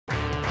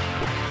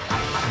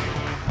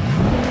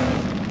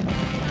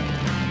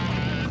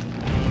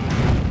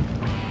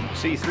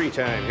C3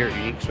 time here at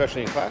Unique,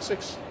 especially in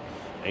classics.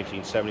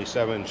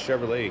 1977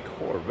 Chevrolet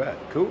Corvette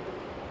Coupe.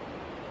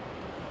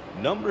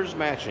 Numbers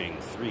matching,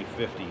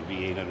 350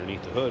 V8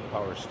 underneath the hood,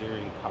 power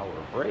steering, power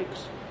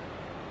brakes.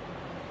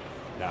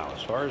 Now,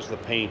 as far as the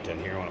paint in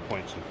here, I want to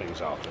point some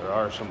things out. There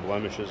are some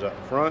blemishes up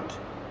front,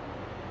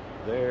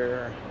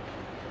 there,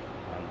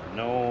 on the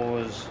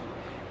nose,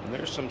 and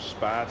there's some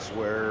spots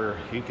where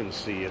you can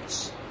see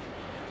it's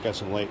got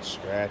some light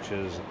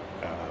scratches,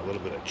 a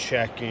little bit of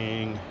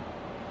checking.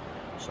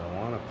 So I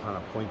want to kind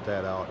of point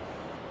that out.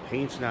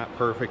 Paint's not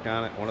perfect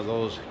on it. One of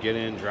those, get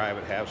in, drive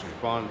it, have some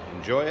fun,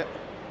 enjoy it.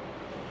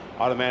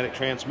 Automatic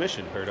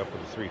transmission paired up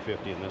with the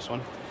 350 in this one.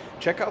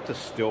 Check out the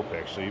still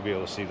pic, so you'll be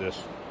able to see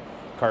this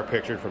car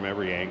pictured from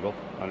every angle,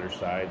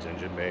 undersides,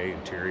 engine bay,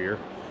 interior,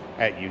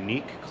 at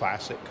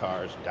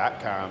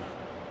uniqueclassiccars.com.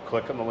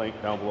 Click on the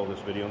link down below this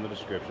video in the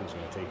description. It's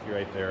going to take you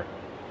right there.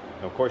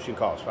 And of course, you can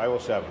call us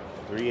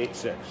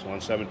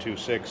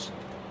 507-386-1726.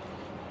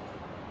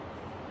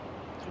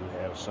 Do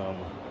have some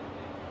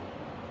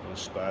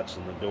spots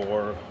in the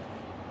door.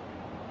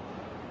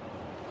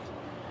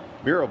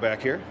 Mural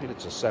back here,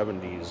 it's a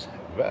 70s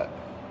Vette.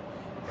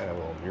 Got a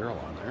little mural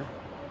on there.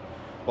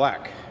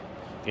 Black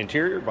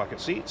interior, bucket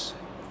seats,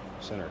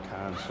 center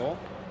console,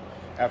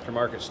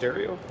 aftermarket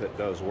stereo that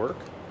does work.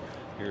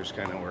 Here's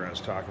kind of where I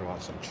was talking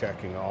about some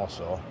checking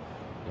also.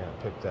 Yeah,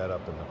 pick that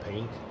up in the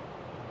paint.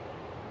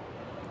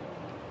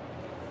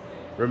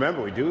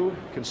 Remember, we do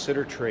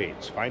consider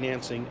trades.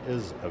 Financing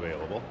is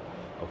available.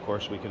 Of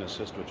course, we can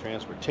assist with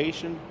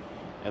transportation,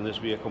 and this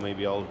vehicle may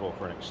be eligible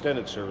for an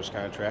extended service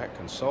contract.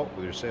 Consult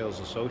with your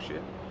sales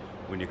associate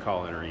when you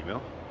call in or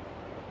email.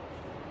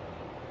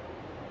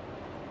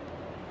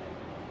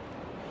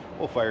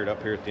 We'll fire it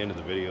up here at the end of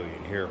the video. You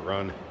can hear it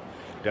run.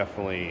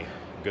 Definitely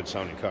a good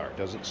sounding car.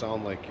 Doesn't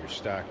sound like your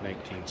stock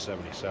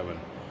 1977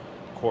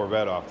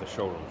 Corvette off the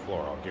showroom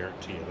floor, I'll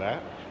guarantee you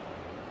that.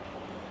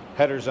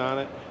 Headers on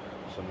it,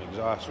 some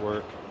exhaust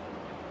work.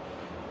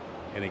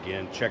 And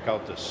again, check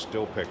out the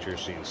still picture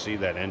so you can see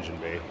that engine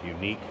bay.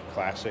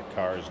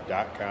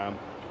 uniqueclassiccars.com.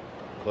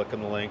 Click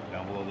on the link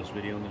down below this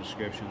video in the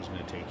description. It's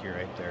going to take you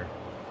right there.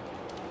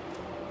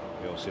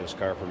 You'll see this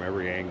car from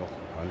every angle.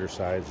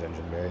 Undersides,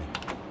 engine bay,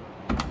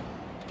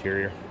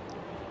 interior,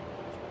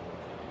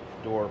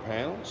 door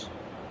panels.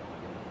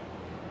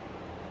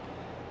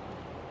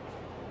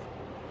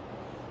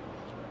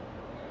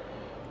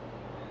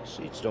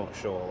 Seats don't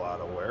show a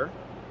lot of wear.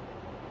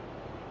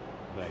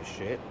 Nice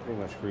shape, pretty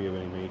much free of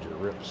any major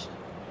rips,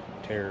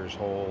 tears,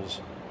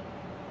 holes.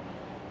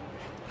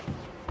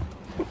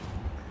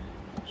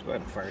 Let's go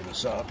ahead and fire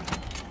this up.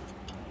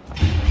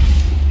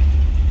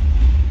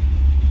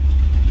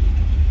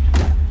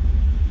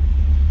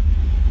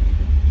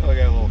 Well, I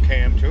got a little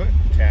cam to it.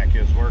 Tack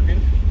is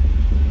working.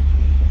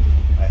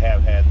 I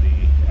have had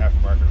the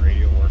aftermarket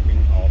radio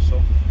working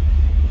also.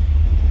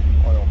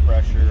 Oil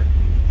pressure.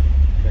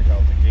 Check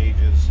out the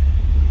gauges.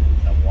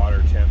 That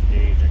water temp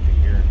gauge, I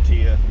can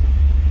guarantee you.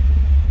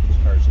 This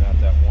car's not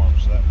that warm,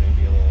 so that may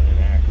be a little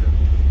inaccurate.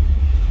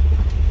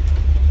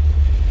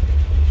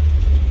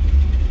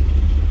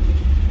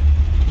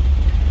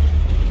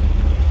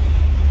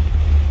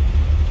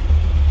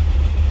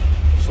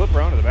 Slip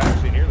around to the back so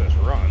you can hear this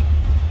run.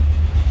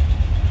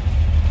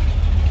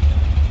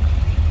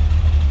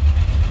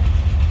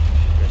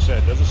 Like I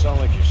said, it doesn't sound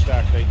like your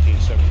stock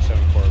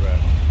 1977 Corvette.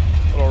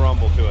 A little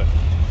rumble to it.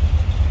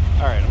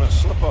 Alright, I'm going to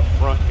slip up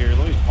front here.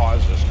 Let me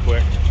pause this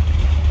quick. I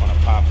want to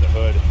pop the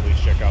hood. Please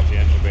check out the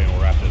engine bay and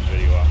we'll wrap this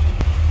video up.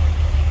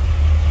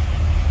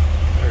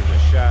 There's a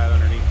shot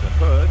underneath the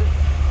hood.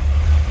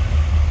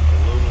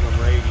 Aluminum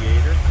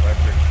radiator,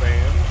 electric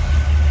fans.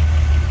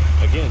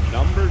 Again,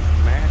 numbers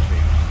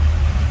matching.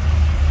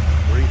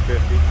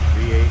 350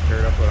 V8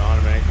 paired up with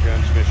automatic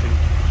transmission.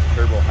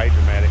 Turbo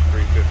hydromatic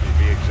 350 to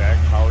be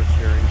exact. Power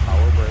steering,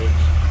 power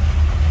brakes.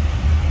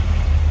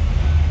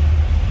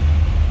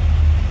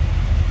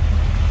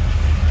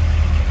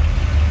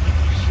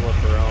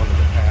 Slip around to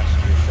the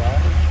passenger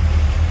side.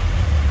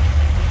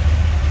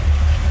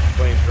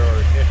 Flamethrower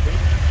ignition.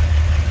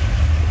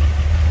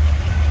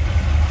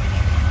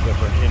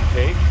 Different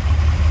intake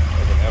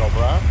like an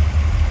Edelbrock.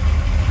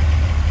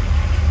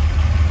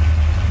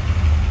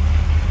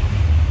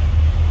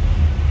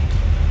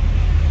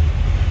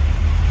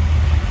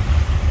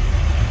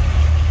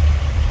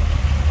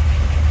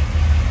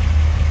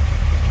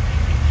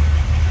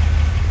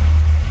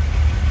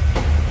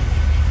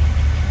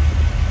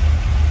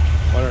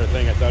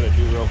 Thing I thought I'd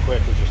do real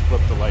quick is just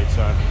flip the lights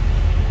on.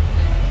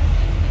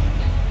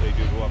 They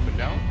do go up and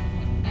down.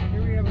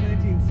 Here we have a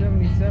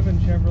 1977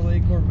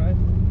 Chevrolet Corvette.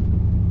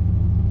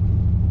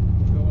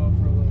 Go out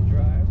for a little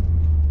drive.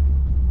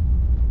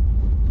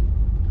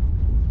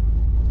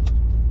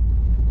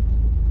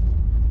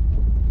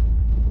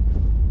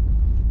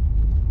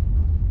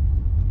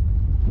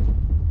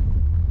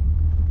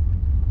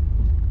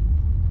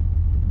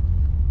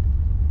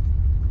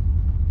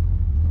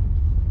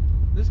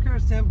 This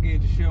car's temp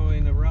gauge is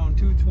showing around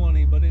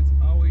 220, but it's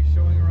always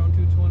showing around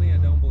 220. I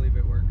don't believe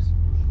it works.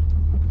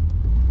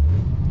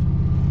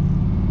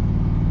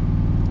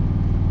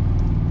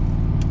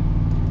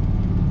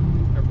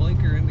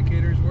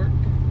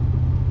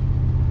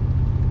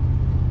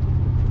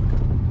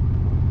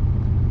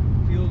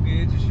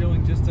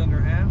 showing just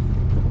under half.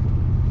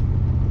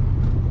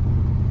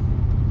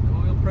 The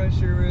oil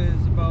pressure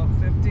is about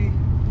 50.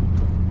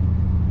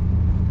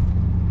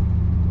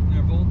 And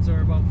our volts are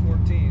about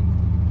 14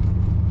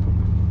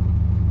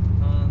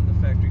 on the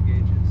factory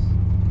gauges.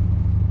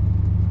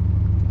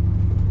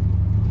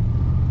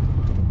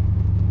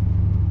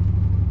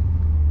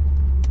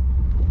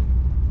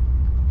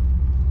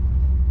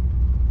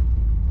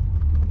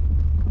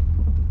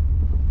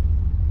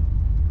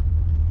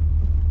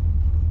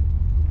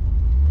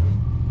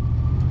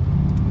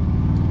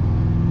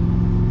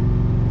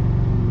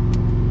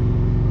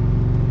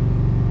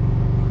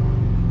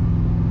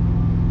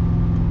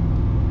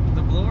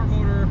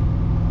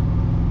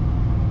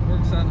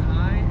 On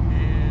high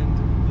and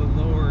the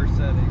lower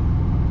setting.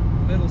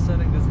 The middle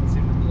setting doesn't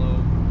seem to blow.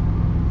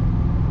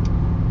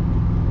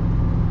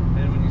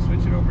 And when you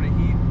switch it over to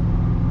heat,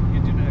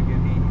 you do not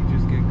get heat, you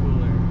just get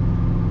cool air.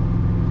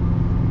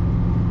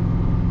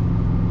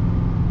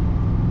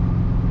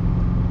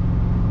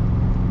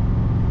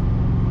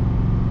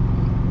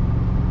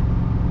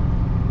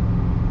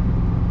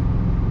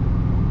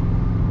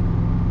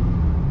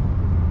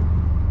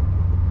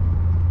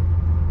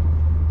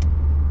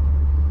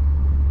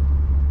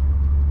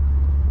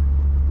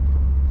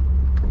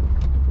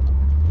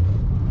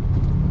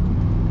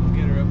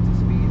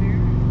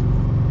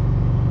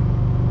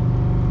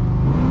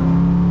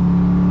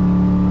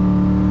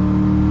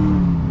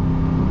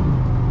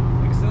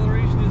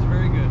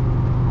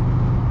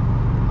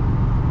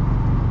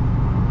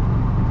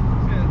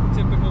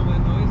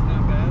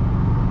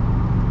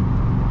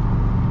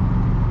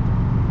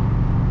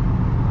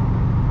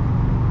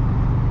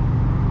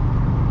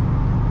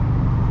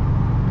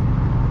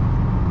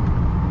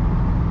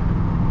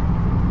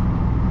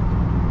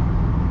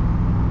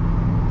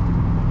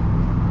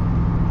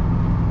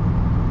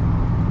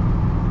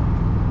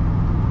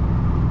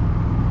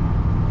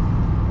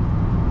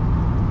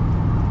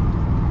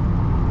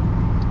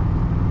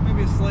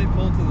 Slight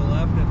pull to the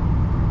left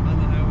on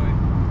the highway.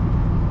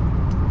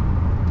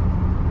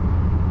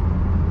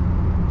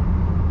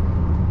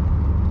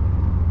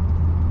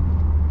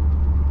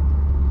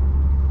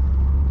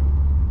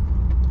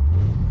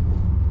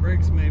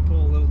 Brakes may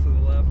pull a little to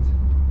the left.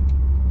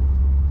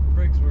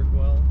 Brakes work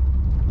well.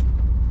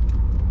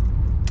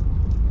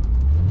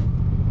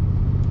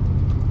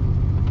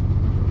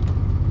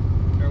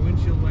 Our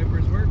windshield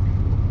wipers work.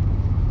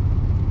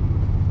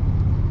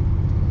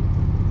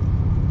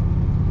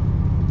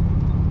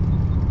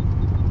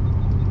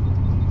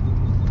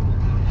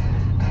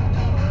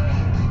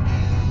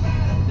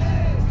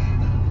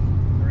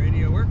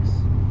 Radio works.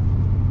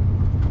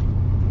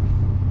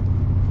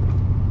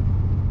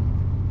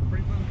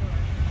 Pretty fun car.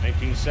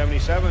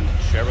 1977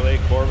 Chevrolet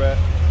Corvette.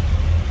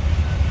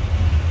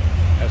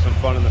 Have some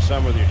fun in the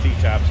summer with your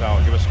T-tops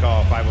out. Give us a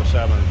call,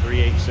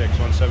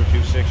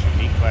 507-386-1726,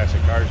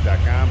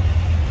 uniqueclassiccars.com.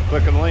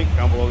 Click on the link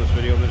down below this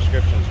video in the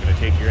description. It's going to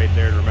take you right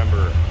there. And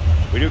remember,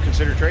 we do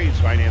consider trades.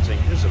 Financing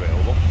is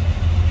available.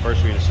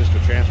 First, we can assist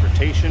with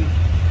transportation,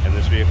 and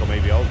this vehicle may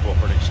be eligible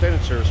for an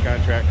extended service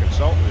contract.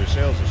 Consult with your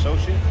sales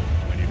associate.